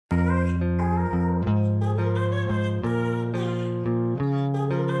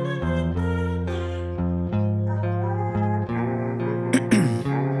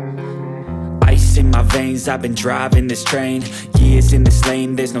lanes, I've been driving this train. Years in this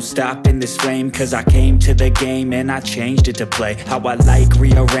lane, there's no stopping this flame. Cause I came to the game and I changed it to play how I like,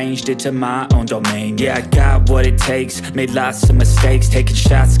 rearranged it to my own domain. Yeah, I got what it takes, made lots of mistakes, taking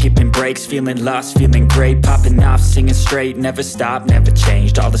shots, skipping breaks, feeling lost, feeling great, popping off, singing straight, never stopped, never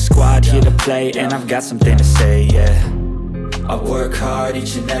changed. All the squad here to play, and I've got something to say, yeah. I work hard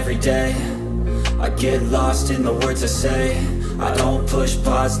each and every day, I get lost in the words I say. I don't push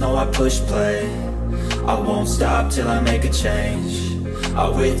pause, no I push play. I won't stop till I make a change. I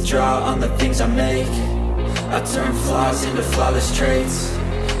withdraw on the things I make. I turn flaws into flawless traits.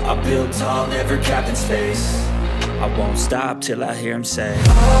 I build tall, never capped in space. I won't stop till I hear him say,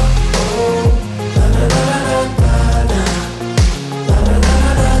 oh, oh, la, la, la, la, la.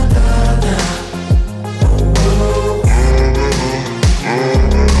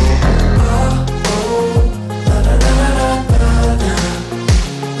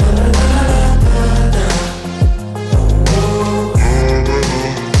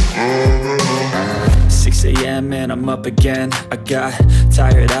 And I'm up again. I got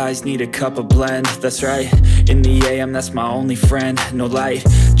tired eyes, need a cup of blend. That's right, in the AM, that's my only friend. No light,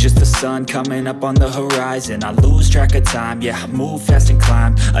 just the sun coming up on the horizon. I lose track of time, yeah, I move fast and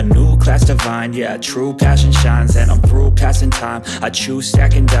climb a new class divine, yeah, true passion shines. And I'm through passing time, I choose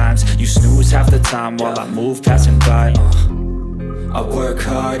stacking dimes. You snooze half the time while I move passing by. I work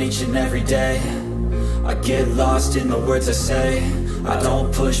hard each and every day, I get lost in the words I say. I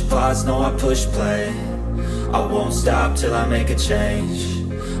don't push pause, no I push play. I won't stop till I make a change.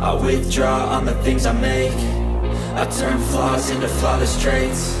 I withdraw on the things I make. I turn flaws into flawless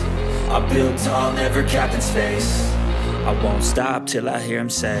traits. I build tall, never capped in space. I won't stop till I hear him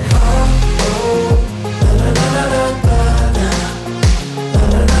say, oh, oh, la, la, la, la, la, la.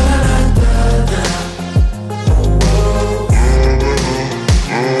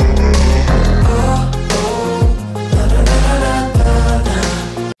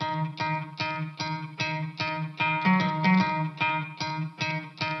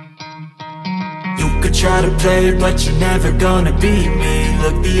 Try to play, but you're never gonna beat me.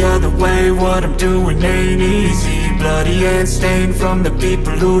 Look the other way, what I'm doing ain't easy. Bloody hands stained from the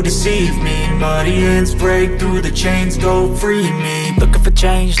people who deceive me. Muddy hands break through the chains, go free me. Looking for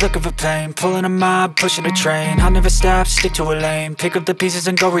change, looking for pain, pulling a mob, pushing a train. I'll never stop, stick to a lane, pick up the pieces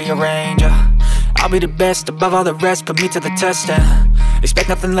and go rearrange. I'll be the best above all the rest, put me to the test and expect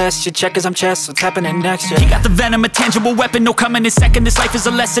nothing less, you check as I'm chess, what's happening next, yeah. He got the venom, a tangible weapon, no coming in second. This life is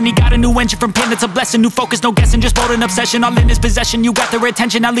a lesson, he got a new engine from pain, it's a blessing. New focus, no guessing, just bold and obsession, all in his possession. You got their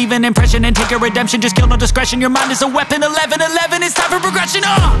attention, I'll leave an impression and take a redemption. Just kill, no discretion, your mind is a weapon. 11-11, it's time for progression,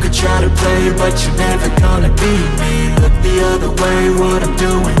 You could try to play, but you're never gonna beat me. Look the other way, what I'm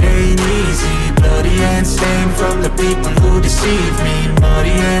doing ain't easy. Bloody hands stained from the people who deceive me. Muddy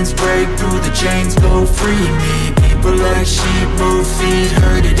hands break through the chains, go free me. People like sheep move feet,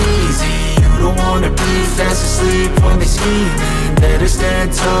 hurt it easy. You don't wanna be fast asleep when they scheming. Better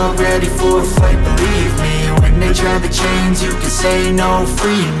stand tall, ready for a fight, believe me. When they try the chains, you can say no,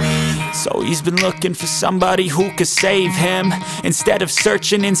 free me. So he's been looking for somebody who could save him, instead of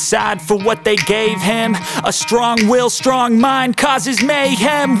searching inside for what they gave him. A strong will, strong mind causes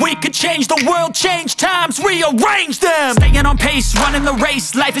mayhem. We could change the world, change times, rearrange them. Staying on pace, running the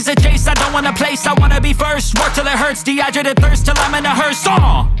race. Life is a chase, I don't want a place, I wanna be first. Work till it hurts, dehydrated thirst till I'm in a hearse.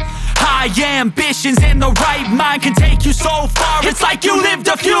 High ambitions in the right mind can take you so far. It's like you lived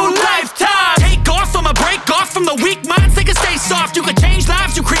a few lifetimes. Take off from a break off from the weak minds, they can stay soft. You can change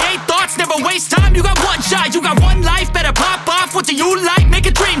lives, you create thoughts, never waste time. You got one shot, you got one life, better pop off. What do you like? Make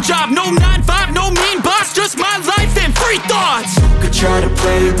a dream job. No 9-5, no mean boss, just my life and free thoughts. You could try to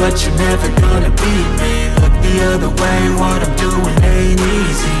play, but you're never gonna beat me. Look the other way, what I'm doing ain't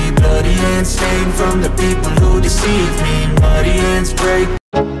easy. Bloody hands stained from the people who deceive me. Muddy hands break.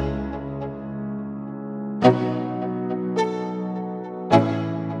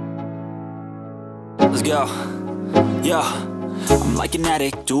 Let's go, yo. I'm like an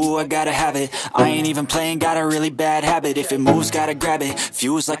addict, do I gotta have it. I ain't even playing, got a really bad habit. If it moves, gotta grab it,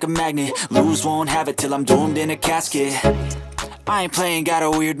 fuse like a magnet. Lose, won't have it till I'm doomed in a casket. I ain't playing, got a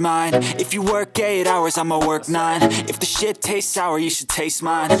weird mind. If you work 8 hours, I'ma work 9. If the shit tastes sour, you should taste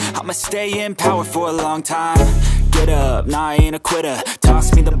mine. I'ma stay in power for a long time. Get up, nah I ain't a quitter.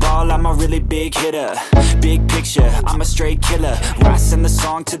 Toss me the ball, I'm a really big hitter. Big picture, I'm a straight killer. I send the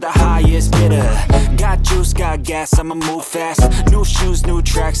song to the highest bidder. Got juice, got gas, I'ma move fast. New shoes, new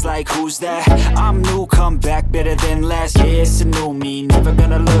tracks, like who's that? I'm new, come back, better than last. Yeah, it's a new me, never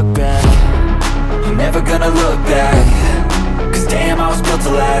gonna look back. I'm never gonna look back. Cause damn, I was built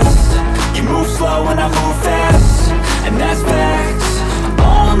to last. You move slow and I move fast, and that's facts.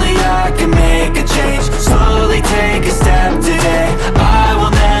 Only I can make a change, slowly take a step today. I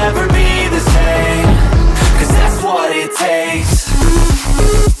will never be the same, 'cause that's what it takes.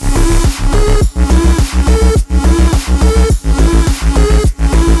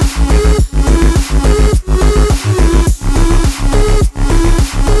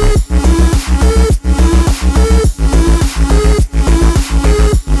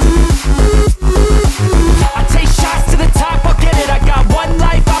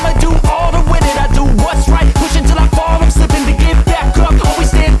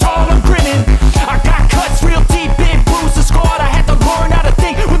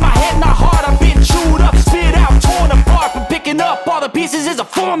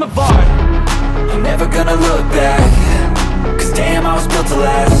 I'm never gonna look back, 'cause damn, I was built to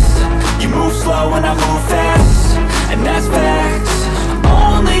last. You move slow and I move fast, and that's facts.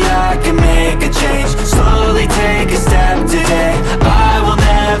 Only I can make a change, slowly take a step today. I will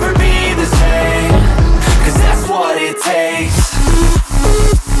never be the same, 'cause that's what it takes.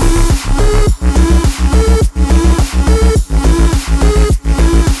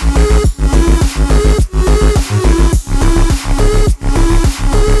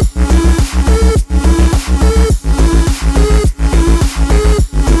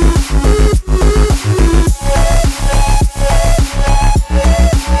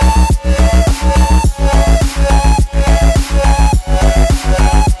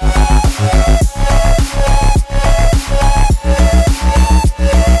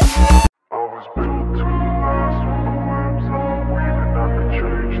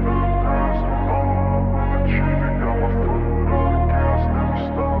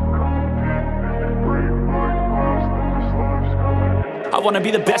 I wanna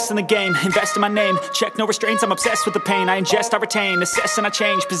be the best in the game, invest in my name. Check no restraints, I'm obsessed with the pain. I ingest, I retain, assess and I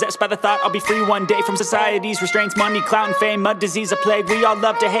change. Possessed by the thought I'll be free one day from society's restraints. Money, clout and fame, mud, disease, a plague. We all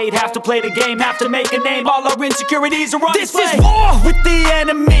love to hate, have to play the game, have to make a name. All our insecurities are on display. This is war with the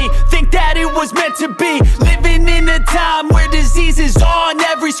enemy, think that it was meant to be. Living in a time where disease is on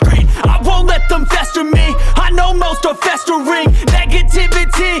every screen. I won't let them fester me, I know most are festering.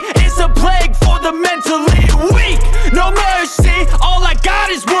 Negativity is a plague for the mentally weak. No mercy, all I got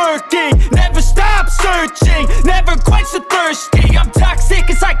is working. Never stop searching, never quench the thirsty. I'm toxic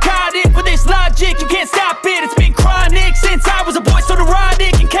and psychotic, with this logic you can't stop it. It's been chronic since I was a boy, so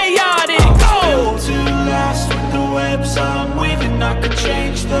neurotic and chaotic. I'm built to last with the webs I'm weaving. I could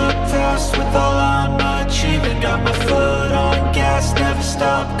change the past with all I'm achieving. Got my foot on gas, never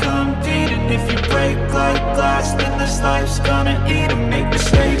stop competing. If you break like glass, then this life's gonna eat 'em. Make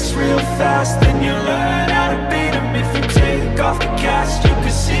mistakes real fast, then you learn how to beat 'em. If you take off the cast, you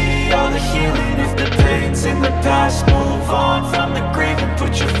can see all the healing. If the pain's in the past, move on from the grave and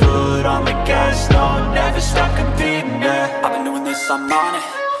put your foot on the gas. No, never stop competing, yeah. I've been doing this, I'm on it.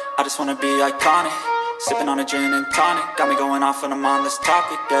 I just wanna be iconic. Sipping on a gin and tonic, got me going off when I'm on this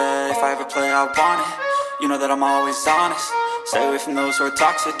topic, yeah. If I ever play, I want it. You know that I'm always honest. Stay away from those who are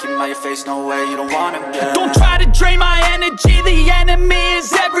toxic. Keep 'em out your face, no way, you don't want 'em, yeah. Don't try to drain my energy. The enemy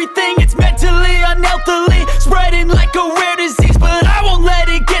is everything. It's mentally, unhealthily, spreading like a rare disease. But I won't let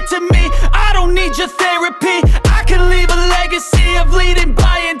it get to me. I don't need your therapy. I can leave a legacy of leading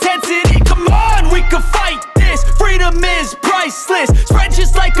by intensity. Come on, we can fight this. Freedom is priceless. Spread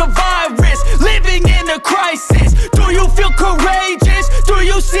just like a virus. Living in a crisis. Do you feel courageous? Do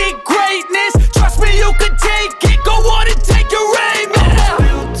you seek greatness? Trust me, you can take it. Go on and take your aim. I'm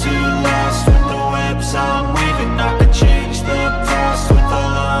built to last with the webs I'm weaving. I could change the past with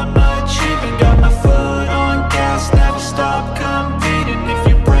all I'm achieving. Got my foot on gas, never stop competing. If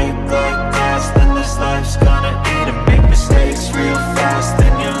you break like glass, then this life's gonna eat 'em. Make mistakes real fast,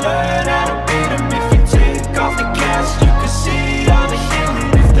 then you learn how to beat 'em. If you take off the cast, you can see all the healing.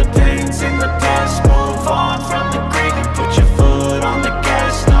 If the pain's in the past, move on from the grave and put your foot on the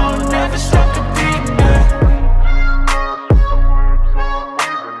gas. No, never stop competing, yeah.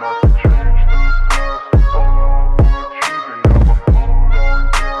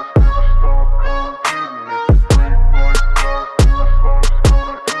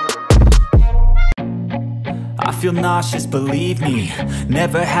 I feel nauseous, believe me.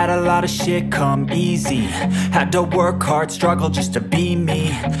 Never had a lot of shit come easy. Had to work hard, struggle just to be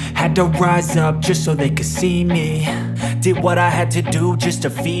me. Had to rise up just so they could see me. Did what I had to do just to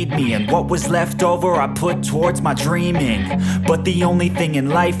feed me. And what was left over I put towards my dreaming. But the only thing in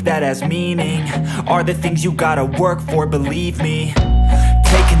life that has meaning are the things you gotta work for, believe me.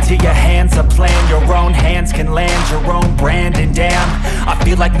 Taking into your hands a plan your own hands can land your own brand. And damn, I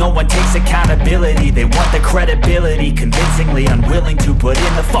feel like no one takes accountability. They want the credibility, convincingly unwilling to put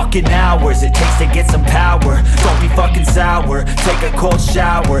in the fucking hours it takes to get some power. Don't be fucking sour, take a cold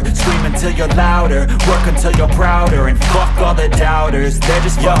shower, scream until you're louder, work until you're prouder, and fuck all the doubters, they're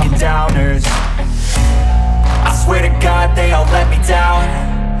just fucking downers. I swear to God they all let me down.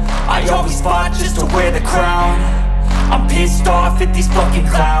 I always fought just to wear the crown. I'm pissed off at these fucking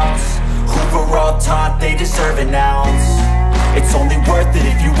clowns who were all taught they deserve an ounce. It's only worth it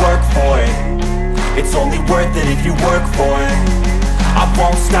if you work for it. It's only worth it if you work for it. I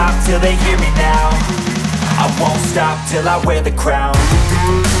won't stop till they hear me now. I won't stop till I wear the crown.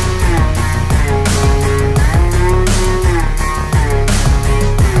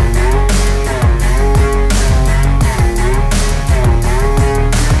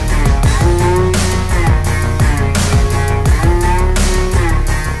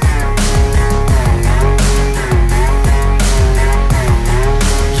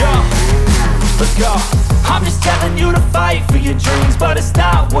 I'm just telling you to fight for your dreams, but it's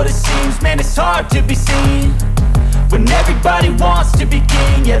not what it seems. Man, it's hard to be seen when everybody wants to be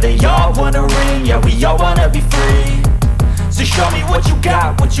king. Yeah, they all wanna ring, yeah, we all wanna be free. So show me what you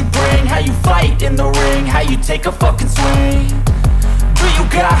got, what you bring, how you fight in the ring, how you take a fucking swing. Do you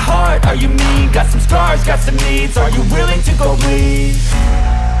got heart, are you mean? Got some scars, got some needs, are you willing to go bleed?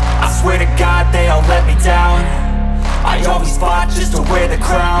 I swear to God they all let me down. I always fought just to wear the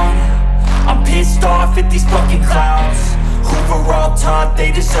crown. I'm pissed off at these fucking clowns who were all taught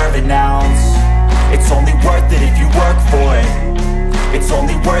they deserve an ounce. It's only worth it if you work for it. It's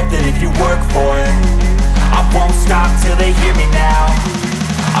only worth it if you work for it. I won't stop till they hear me now.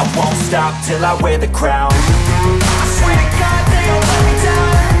 I won't stop till I wear the crown. I swear to God they all let me down.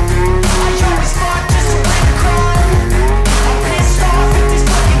 I always fought just to wear the crown. I'm pissed off at these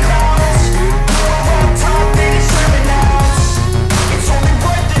fucking clowns who were all taught they deserve an ounce. It's only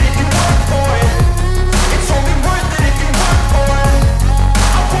worth it if you work for it. It's only worth it if you work for it.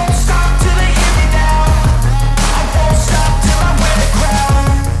 I won't stop till they hear me now. I won't stop till I wear the crown.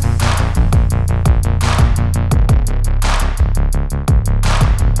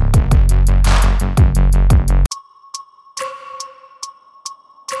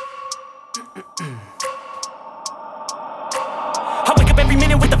 I wake up every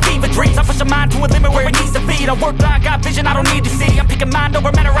minute with the fever dreams. I push my mind to a limit where it needs to be. I work blind, got vision I don't need to see. I'm picking mind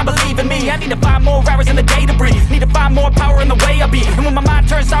over matter, I believe in me. I need to find more hours in the day to breathe. Need to find more power in the way I be. And when my mind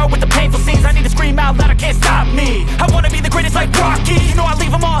turns sour with the painful scenes, I need to scream out loud, I can't stop me. I wanna be the greatest like Rocky. You know I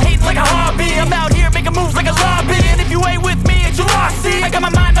leave them all hating like a hobby. I'm out here making moves like a lobby. And if you ain't with me, it's your loss, see. I got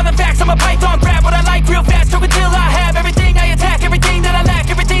my mind on the facts, I'm a python. Grab what I like real fast, choke until I have everything I attack. Everything that I lack,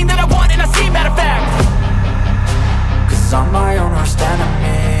 everything that I want and I see, matter of fact. Cause I'm my own worst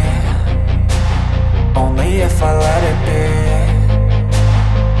enemy. Only if I let it be.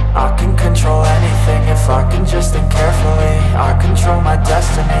 I can control anything if I can just think carefully. I control my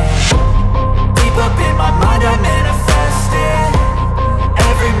destiny. Deep up in my mind I manifest it.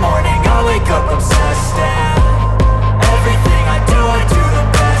 Every morning I wake up obsessed, and everything I do the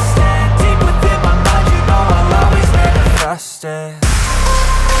best. And deep within my mind you know I'll always manifest it.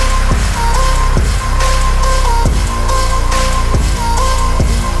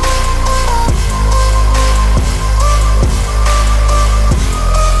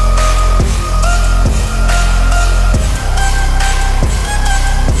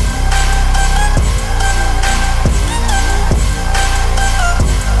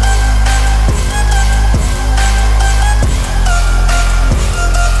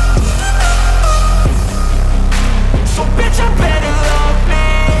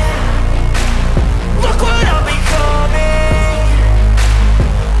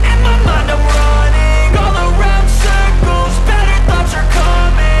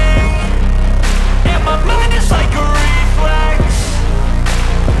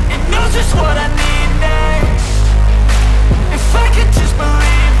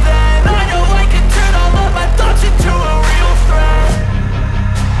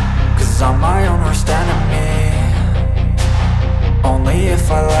 I'm my own worst enemy. Only if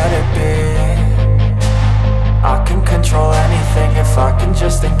I let it be. I can control anything if I can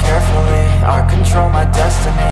just think carefully. I control my destiny.